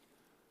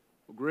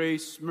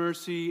Grace,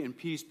 mercy, and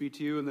peace be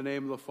to you in the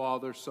name of the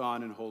Father,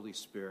 Son, and Holy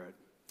Spirit.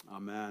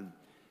 Amen.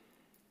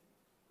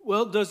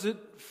 Well, does it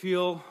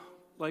feel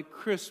like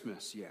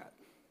Christmas yet?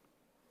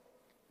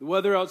 The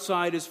weather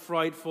outside is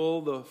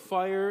frightful. The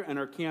fire and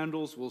our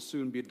candles will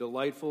soon be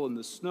delightful. And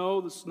the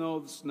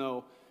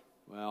snow,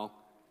 well,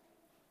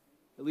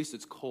 at least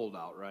it's cold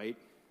out, right?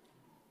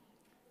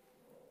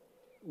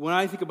 When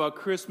I think about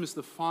Christmas,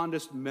 the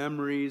fondest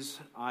memories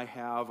I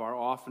have are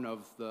often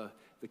of the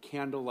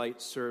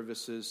candlelight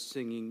services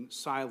singing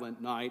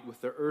Silent Night with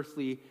the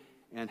earthly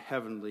and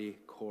heavenly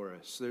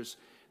chorus.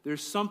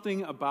 There's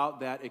something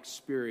about that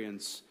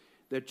experience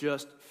that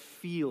just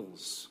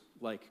feels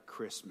like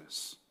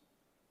Christmas.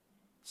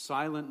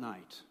 Silent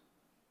night,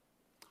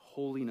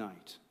 holy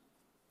night.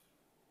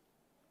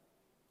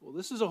 Well,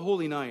 this is a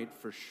holy night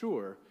for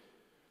sure,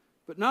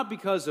 but not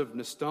because of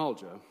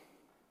nostalgia,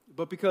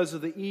 but because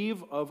of the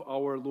eve of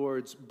our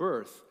Lord's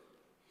birth.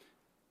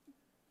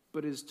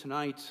 But is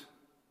tonight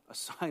a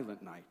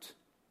silent night?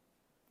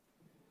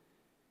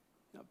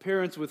 Now,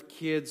 parents with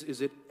kids,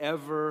 is it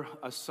ever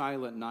a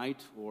silent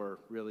night, or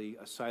really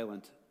a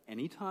silent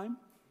anytime?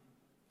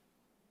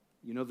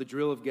 You know the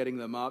drill of getting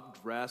them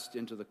up, dressed,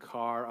 into the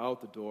car,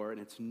 out the door, and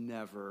it's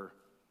never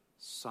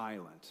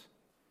silent.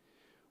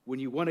 When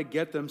you want to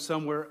get them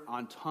somewhere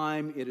on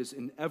time, it is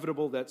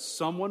inevitable that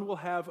someone will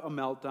have a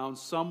meltdown,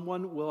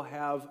 someone will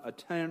have a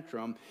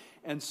tantrum,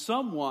 and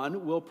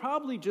someone will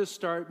probably just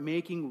start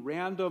making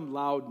random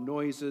loud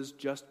noises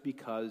just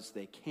because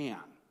they can.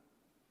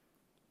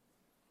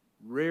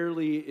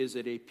 Rarely is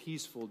it a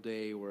peaceful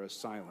day or a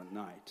silent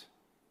night.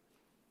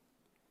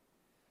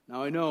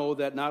 Now, I know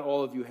that not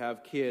all of you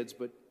have kids,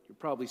 but you're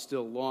probably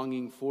still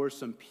longing for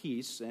some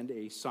peace and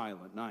a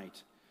silent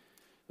night.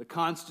 The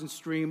constant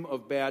stream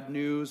of bad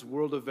news,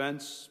 world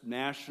events,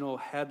 national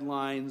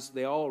headlines,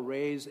 they all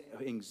raise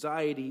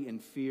anxiety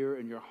and fear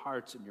in your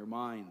hearts and your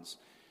minds.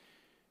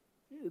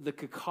 The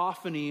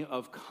cacophony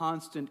of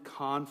constant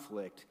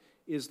conflict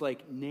is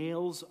like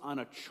nails on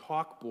a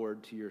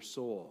chalkboard to your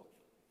soul.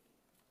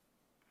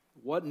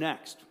 What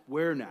next?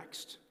 Where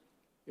next?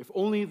 If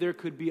only there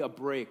could be a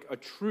break, a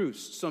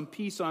truce, some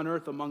peace on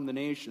earth among the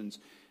nations.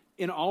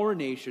 In our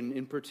nation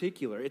in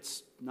particular,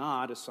 it's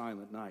not a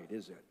silent night,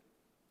 is it?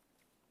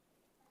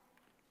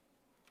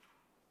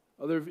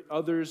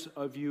 Others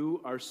of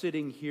you are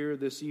sitting here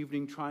this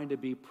evening trying to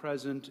be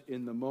present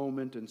in the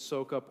moment and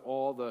soak up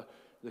all the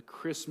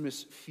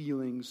Christmas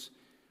feelings.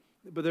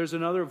 But there's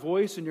another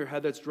voice in your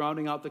head that's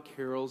drowning out the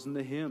carols and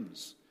the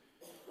hymns.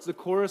 It's the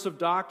chorus of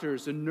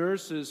doctors and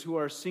nurses who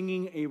are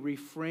singing a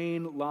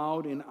refrain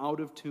loud and out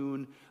of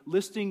tune,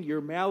 listing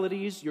your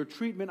maladies, your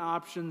treatment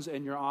options,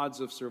 and your odds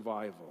of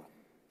survival.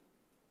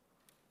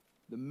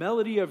 The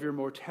melody of your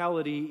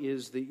mortality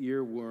is the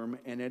earworm,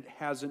 and it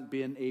hasn't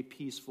been a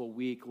peaceful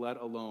week, let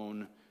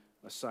alone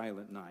a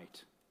silent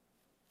night.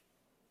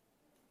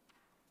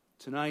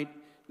 Tonight,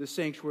 the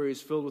sanctuary is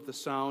filled with the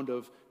sound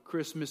of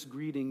Christmas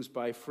greetings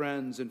by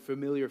friends and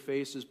familiar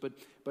faces,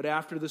 but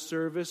after the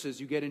service, as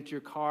you get into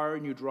your car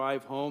and you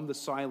drive home, the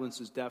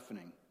silence is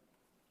deafening.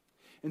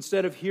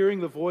 Instead of hearing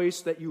the voice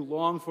that you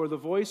long for, the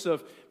voice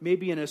of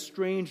maybe an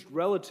estranged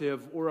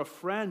relative or a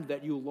friend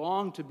that you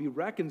long to be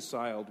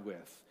reconciled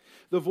with,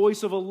 the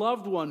voice of a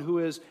loved one who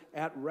is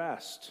at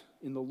rest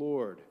in the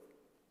Lord,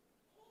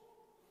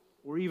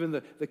 or even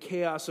the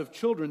chaos of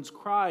children's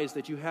cries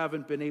that you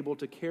haven't been able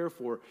to care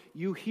for.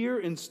 You hear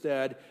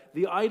instead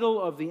the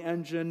idle of the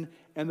engine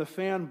and the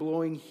fan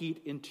blowing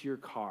heat into your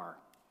car.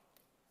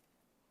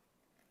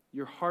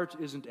 Your heart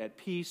isn't at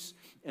peace,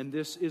 and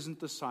this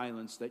isn't the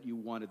silence that you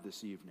wanted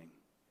this evening.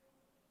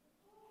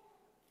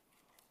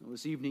 Well,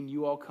 this evening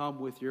you all come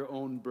with your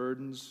own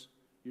burdens,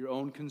 your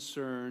own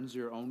concerns,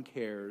 your own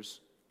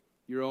cares,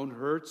 your own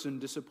hurts and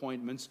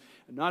disappointments,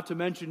 and not to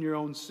mention your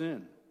own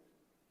sin.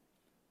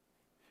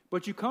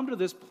 But you come to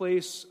this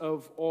place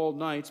of all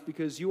nights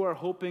because you are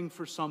hoping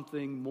for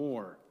something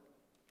more.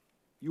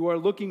 You are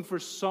looking for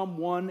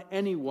someone,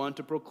 anyone,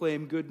 to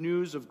proclaim good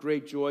news of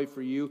great joy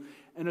for you,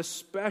 and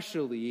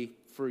especially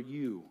for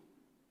you.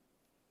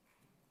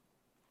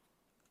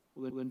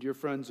 Well, then, dear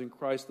friends in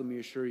Christ, let me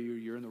assure you,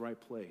 you're in the right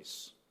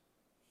place.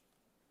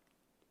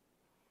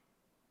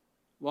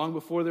 Long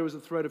before there was a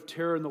threat of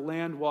terror in the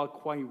land, while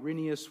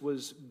Quirinius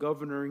was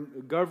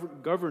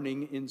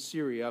governing in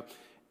Syria,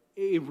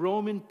 a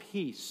Roman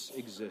peace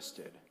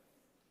existed.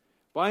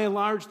 By and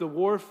large, the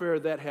warfare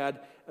that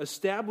had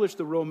established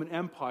the Roman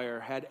Empire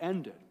had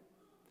ended,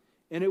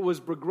 and it was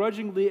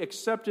begrudgingly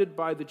accepted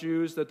by the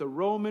Jews that the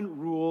Roman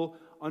rule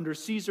under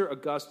Caesar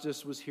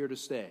Augustus was here to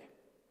stay.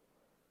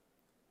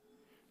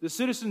 The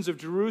citizens of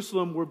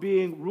Jerusalem were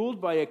being ruled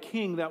by a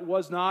king that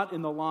was not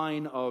in the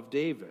line of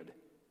David,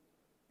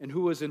 and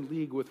who was in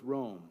league with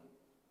Rome.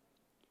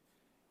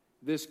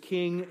 This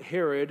king,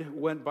 Herod,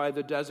 went by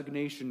the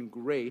designation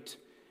Great,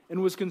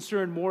 and was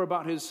concerned more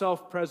about his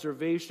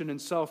self-preservation and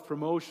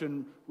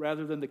self-promotion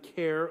rather than the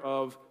care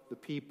of the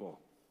people.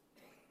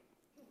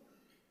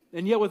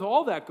 And yet with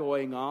all that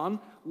going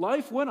on,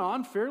 life went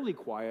on fairly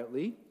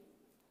quietly.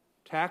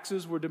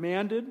 Taxes were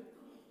demanded,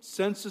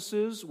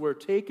 censuses were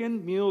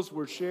taken, meals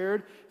were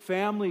shared,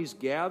 families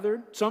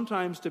gathered,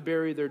 sometimes to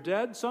bury their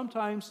dead,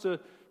 sometimes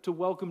to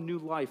welcome new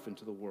life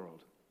into the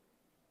world.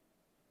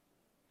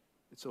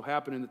 It so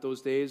happened in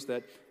those days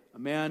that a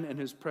man and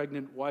his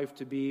pregnant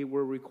wife-to-be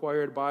were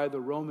required by the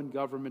Roman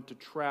government to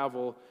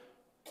travel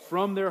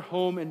from their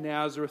home in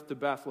Nazareth to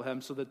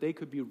Bethlehem so that they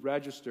could be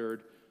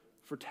registered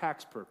for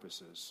tax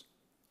purposes.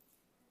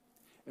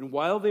 And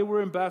while they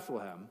were in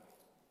Bethlehem,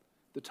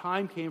 the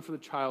time came for the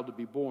child to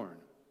be born.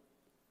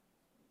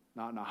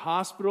 Not in a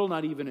hospital,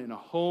 not even in a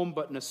home,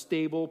 but in a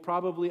stable,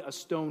 probably a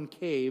stone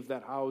cave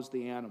that housed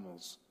the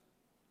animals.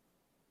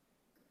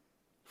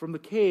 From the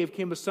cave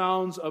came the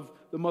sounds of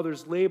the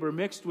mother's labor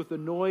mixed with the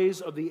noise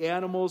of the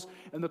animals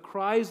and the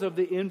cries of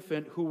the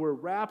infant who were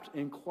wrapped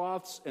in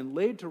cloths and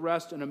laid to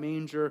rest in a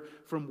manger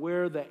from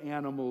where the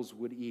animals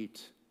would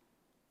eat.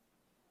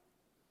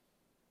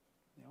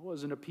 It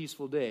wasn't a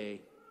peaceful day,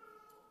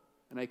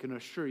 and I can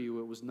assure you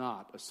it was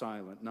not a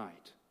silent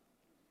night.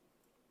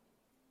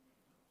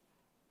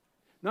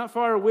 Not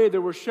far away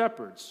there were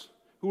shepherds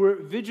who were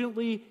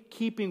vigilantly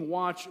keeping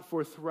watch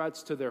for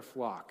threats to their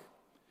flock.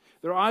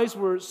 Their eyes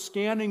were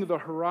scanning the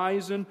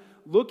horizon,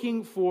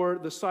 looking for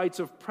the sights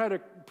of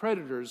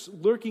predators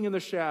lurking in the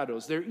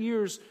shadows, their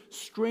ears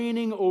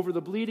straining over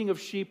the bleating of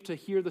sheep to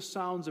hear the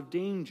sounds of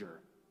danger.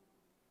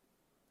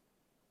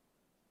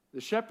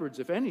 The shepherds,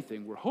 if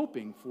anything, were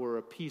hoping for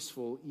a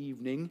peaceful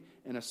evening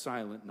and a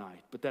silent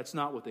night, but that's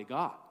not what they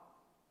got.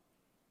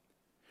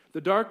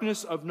 The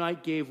darkness of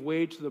night gave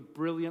way to the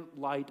brilliant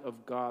light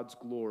of God's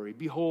glory.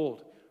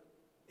 Behold,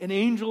 an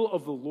angel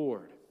of the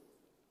Lord.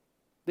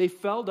 They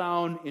fell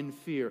down in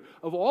fear.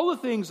 Of all the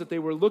things that they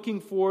were looking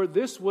for,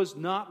 this was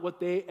not what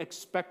they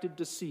expected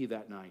to see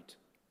that night.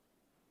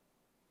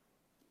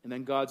 And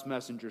then God's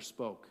messenger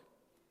spoke.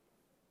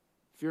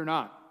 Fear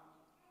not,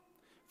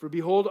 for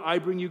behold, I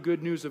bring you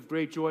good news of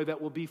great joy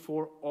that will be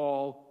for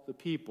all the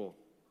people.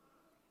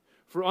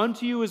 For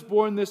unto you is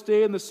born this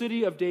day in the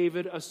city of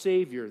David a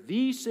Savior,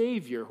 the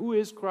Savior, who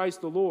is Christ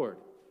the Lord.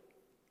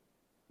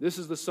 This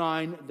is the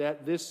sign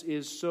that this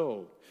is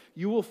so.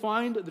 You will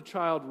find the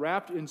child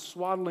wrapped in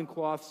swaddling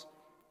cloths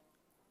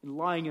and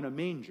lying in a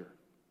manger.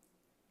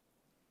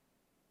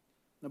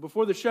 Now,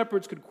 before the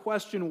shepherds could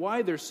question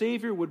why their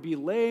Savior would be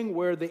laying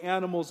where the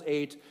animals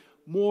ate,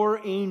 more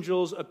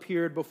angels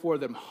appeared before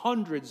them,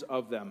 hundreds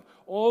of them,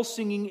 all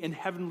singing in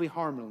heavenly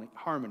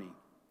harmony.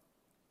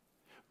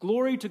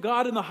 Glory to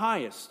God in the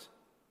highest,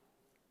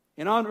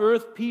 and on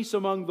earth peace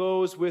among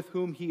those with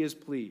whom he is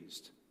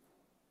pleased.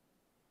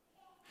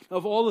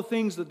 Of all the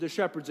things that the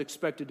shepherds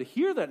expected to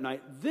hear that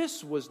night,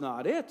 this was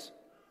not it.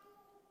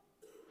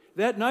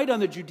 That night on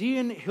the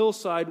Judean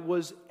hillside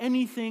was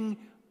anything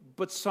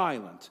but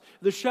silent.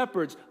 The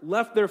shepherds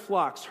left their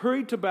flocks,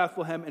 hurried to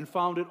Bethlehem, and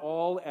found it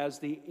all as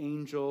the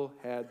angel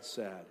had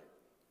said.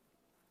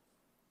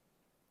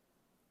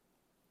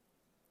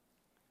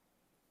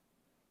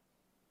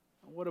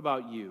 What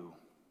about you?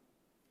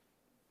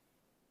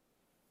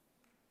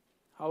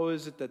 How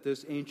is it that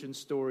this ancient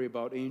story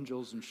about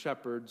angels and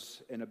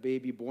shepherds and a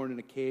baby born in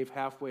a cave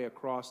halfway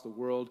across the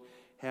world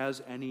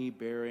has any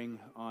bearing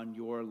on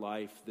your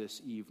life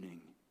this evening?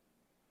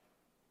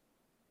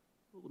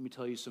 Well, let me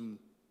tell you some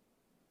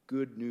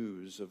good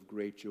news of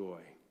great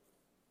joy.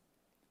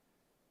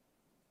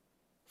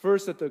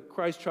 First, that the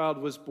Christ child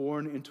was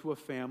born into a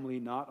family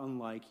not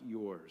unlike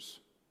yours.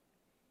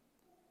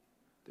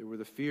 There were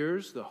the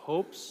fears, the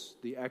hopes,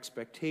 the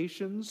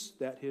expectations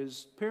that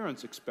his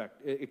parents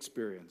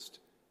experienced.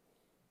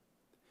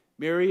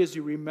 Mary, as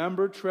you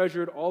remember,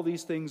 treasured all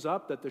these things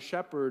up that the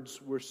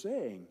shepherds were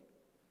saying.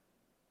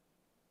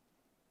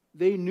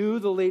 They knew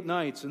the late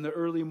nights and the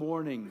early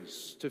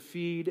mornings to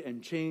feed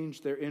and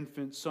change their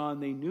infant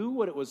son. They knew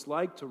what it was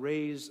like to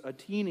raise a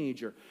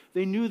teenager.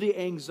 They knew the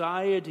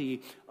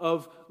anxiety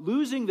of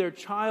losing their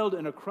child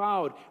in a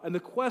crowd and the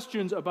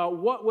questions about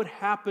what would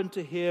happen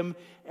to him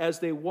as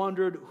they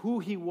wondered who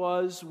he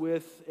was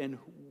with and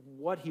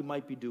what he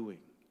might be doing.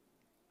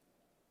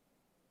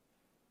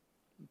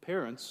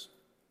 Parents,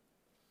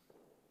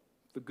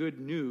 the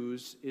good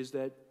news is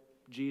that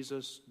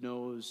Jesus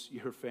knows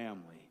your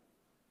family.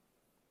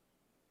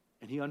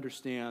 And he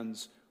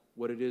understands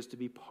what it is to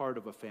be part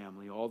of a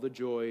family, all the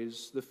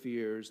joys, the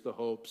fears, the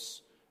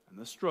hopes, and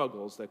the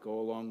struggles that go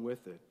along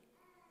with it.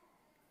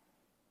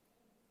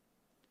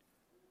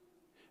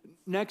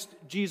 Next,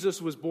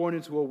 Jesus was born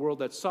into a world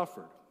that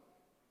suffered.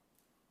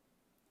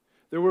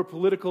 There were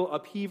political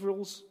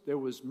upheavals, there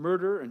was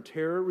murder and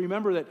terror.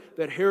 Remember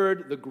that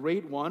Herod, the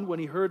Great One, when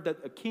he heard that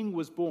a king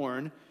was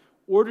born,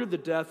 ordered the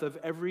death of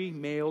every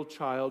male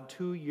child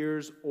 2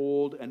 years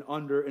old and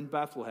under in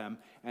Bethlehem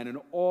and in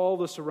all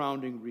the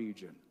surrounding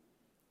region.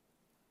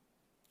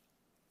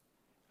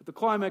 At the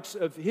climax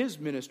of his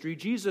ministry,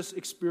 Jesus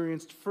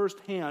experienced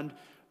firsthand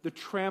the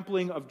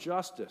trampling of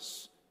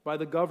justice by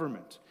the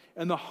government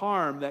and the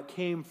harm that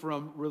came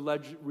from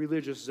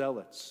religious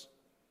zealots.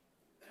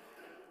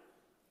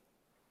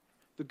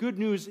 The good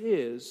news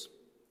is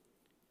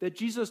that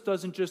Jesus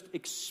doesn't just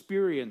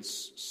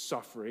experience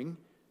suffering.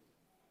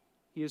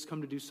 He has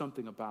come to do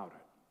something about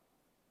it.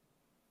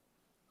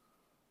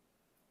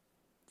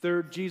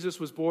 Third, Jesus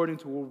was born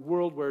into a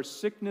world where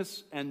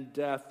sickness and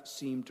death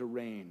seemed to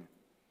reign.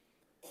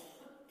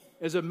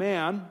 As a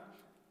man,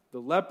 the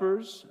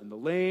lepers and the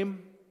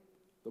lame,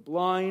 the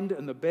blind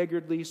and the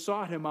beggarly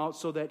sought him out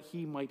so that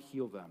he might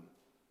heal them.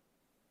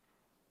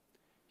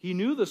 He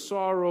knew the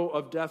sorrow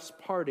of death's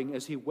parting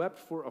as he wept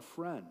for a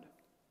friend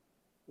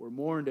or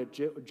mourned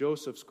at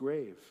Joseph's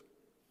grave.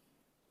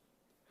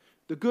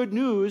 The good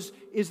news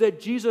is that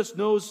Jesus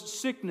knows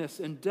sickness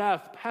and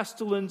death,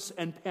 pestilence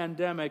and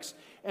pandemics,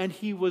 and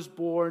he was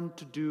born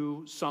to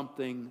do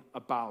something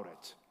about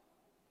it.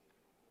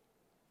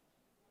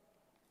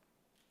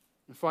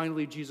 And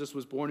finally, Jesus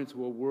was born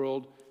into a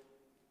world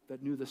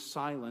that knew the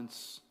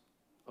silence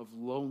of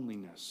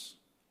loneliness.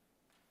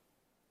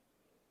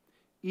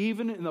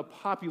 Even in the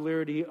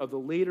popularity of the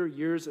later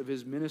years of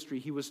his ministry,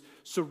 he was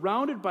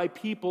surrounded by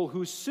people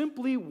who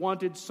simply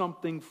wanted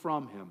something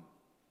from him.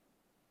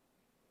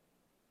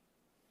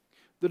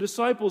 The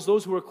disciples,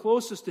 those who were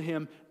closest to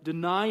him,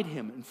 denied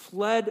him and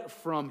fled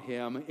from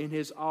him in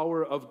his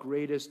hour of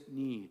greatest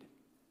need.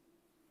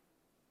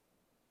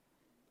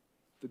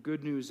 The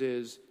good news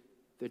is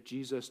that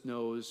Jesus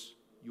knows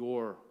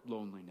your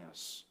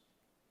loneliness,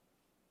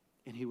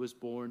 and he was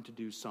born to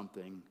do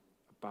something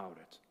about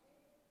it.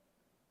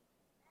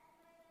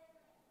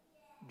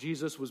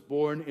 Jesus was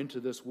born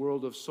into this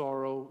world of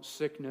sorrow,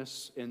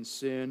 sickness, and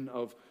sin,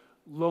 of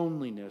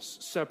loneliness,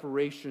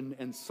 separation,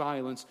 and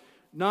silence,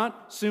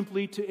 not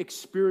simply to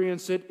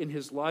experience it in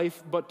his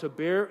life, but to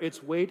bear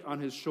its weight on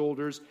his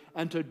shoulders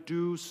and to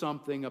do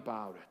something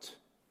about it.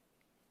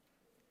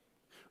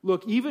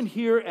 Look, even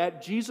here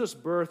at Jesus'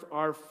 birth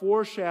are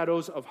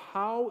foreshadows of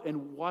how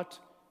and what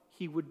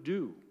he would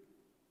do.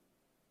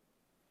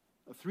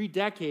 3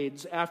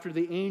 decades after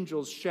the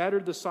angels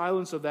shattered the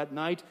silence of that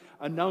night,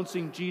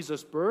 announcing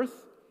Jesus'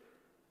 birth,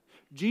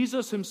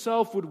 Jesus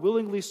himself would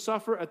willingly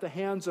suffer at the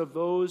hands of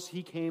those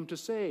he came to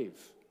save.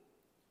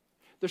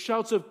 The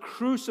shouts of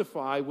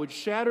 "Crucify" would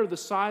shatter the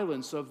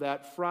silence of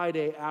that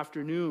Friday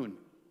afternoon.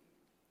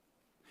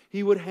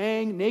 He would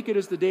hang naked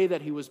as the day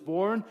that he was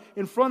born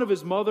in front of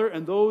his mother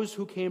and those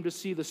who came to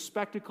see the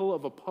spectacle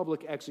of a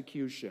public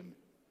execution.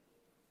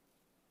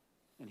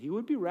 And he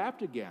would be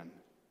wrapped again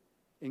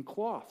in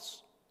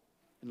cloths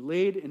and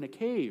laid in a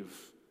cave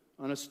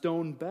on a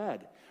stone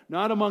bed,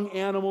 not among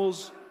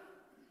animals,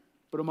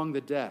 but among the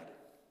dead.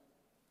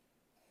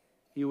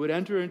 He would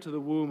enter into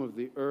the womb of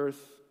the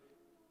earth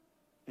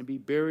and be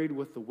buried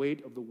with the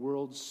weight of the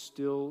world's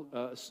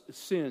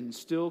sin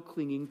still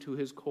clinging to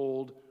his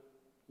cold,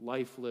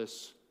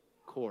 lifeless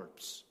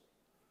corpse.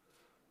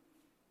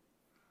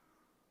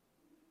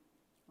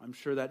 I'm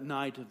sure that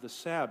night of the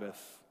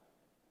Sabbath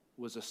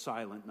was a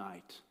silent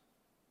night.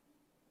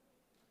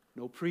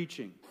 No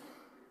preaching,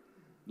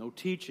 no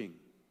teaching,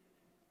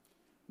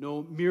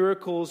 no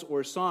miracles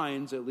or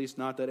signs, at least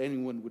not that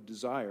anyone would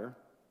desire.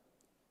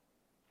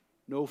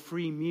 No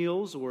free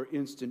meals or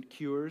instant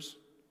cures,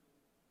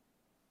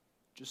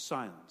 just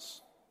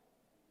silence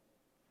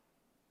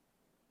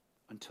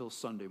until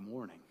Sunday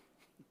morning.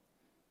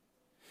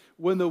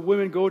 When the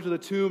women go to the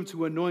tomb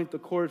to anoint the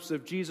corpse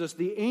of Jesus,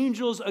 the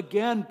angels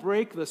again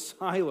break the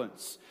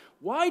silence.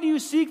 Why do you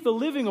seek the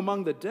living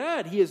among the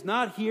dead? He is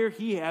not here,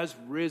 he has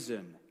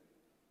risen.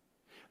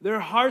 Their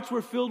hearts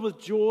were filled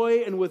with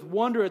joy and with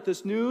wonder at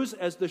this news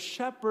as the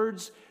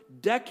shepherds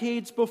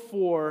decades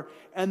before,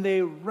 and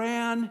they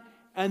ran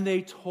and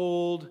they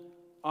told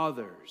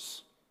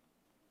others.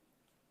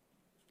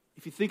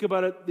 If you think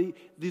about it,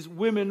 these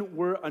women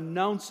were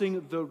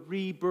announcing the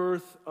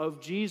rebirth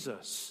of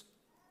Jesus.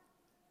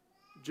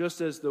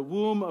 Just as the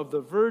womb of the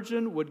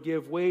virgin would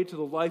give way to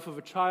the life of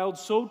a child,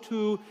 so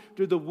too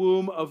did the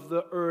womb of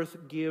the earth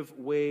give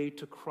way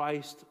to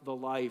Christ, the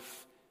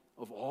life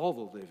of all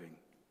the living.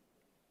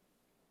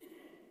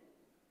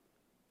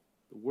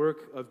 The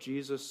work of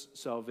Jesus'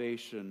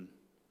 salvation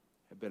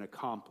had been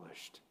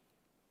accomplished.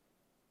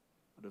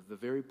 Out of the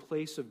very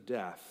place of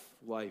death,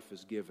 life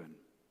is given.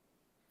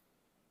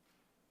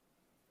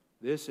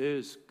 This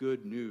is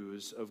good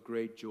news of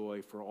great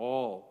joy for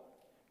all.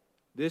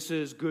 This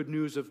is good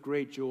news of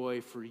great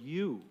joy for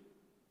you.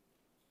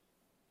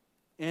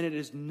 And it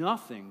is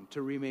nothing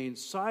to remain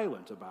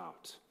silent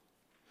about.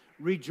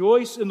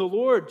 Rejoice in the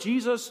Lord.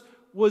 Jesus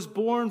was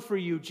born for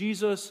you.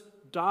 Jesus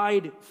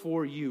died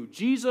for you.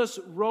 Jesus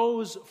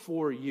rose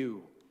for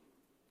you.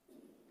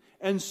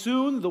 And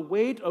soon the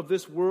weight of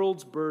this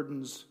world's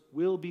burdens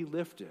will be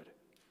lifted.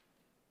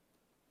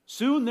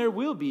 Soon there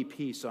will be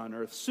peace on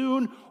earth.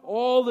 Soon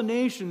all the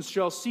nations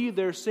shall see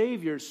their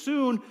Savior.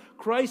 Soon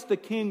Christ the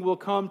King will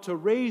come to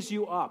raise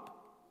you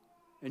up,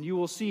 and you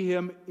will see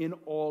him in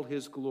all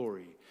his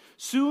glory.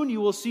 Soon you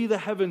will see the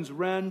heavens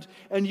rend,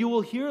 and you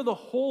will hear the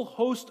whole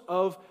host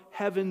of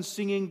heaven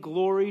singing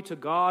glory to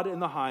God in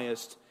the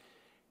highest,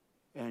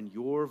 and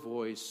your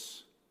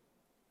voice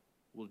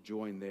will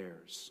join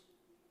theirs.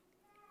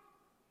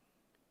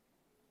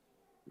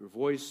 Your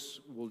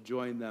voice will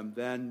join them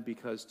then,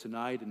 because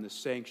tonight in the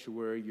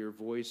sanctuary your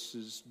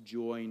voices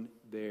join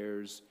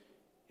theirs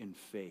in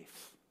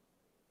faith.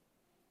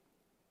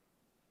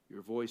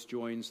 Your voice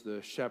joins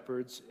the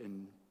shepherds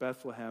in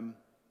Bethlehem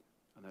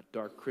on that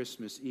dark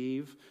Christmas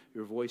Eve.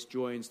 Your voice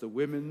joins the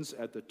women's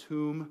at the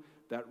tomb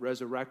that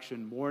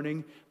resurrection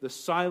morning. The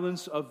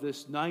silence of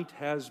this night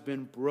has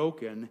been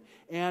broken,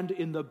 and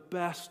in the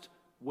best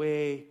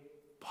way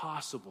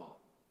possible.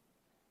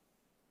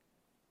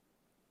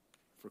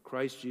 For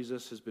Christ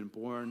Jesus has been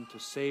born to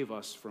save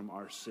us from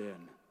our sin.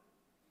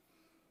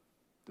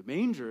 The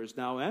manger is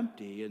now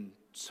empty, and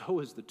so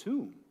is the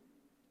tomb.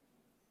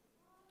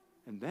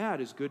 And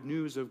that is good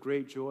news of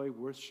great joy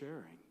worth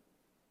sharing.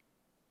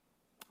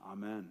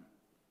 Amen.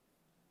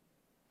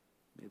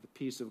 May the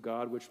peace of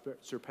God, which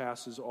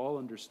surpasses all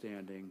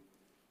understanding,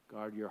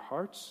 guard your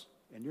hearts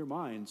and your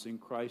minds in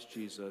Christ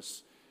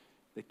Jesus,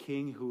 the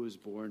King who is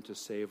born to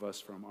save us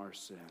from our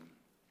sin.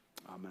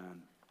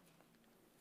 Amen.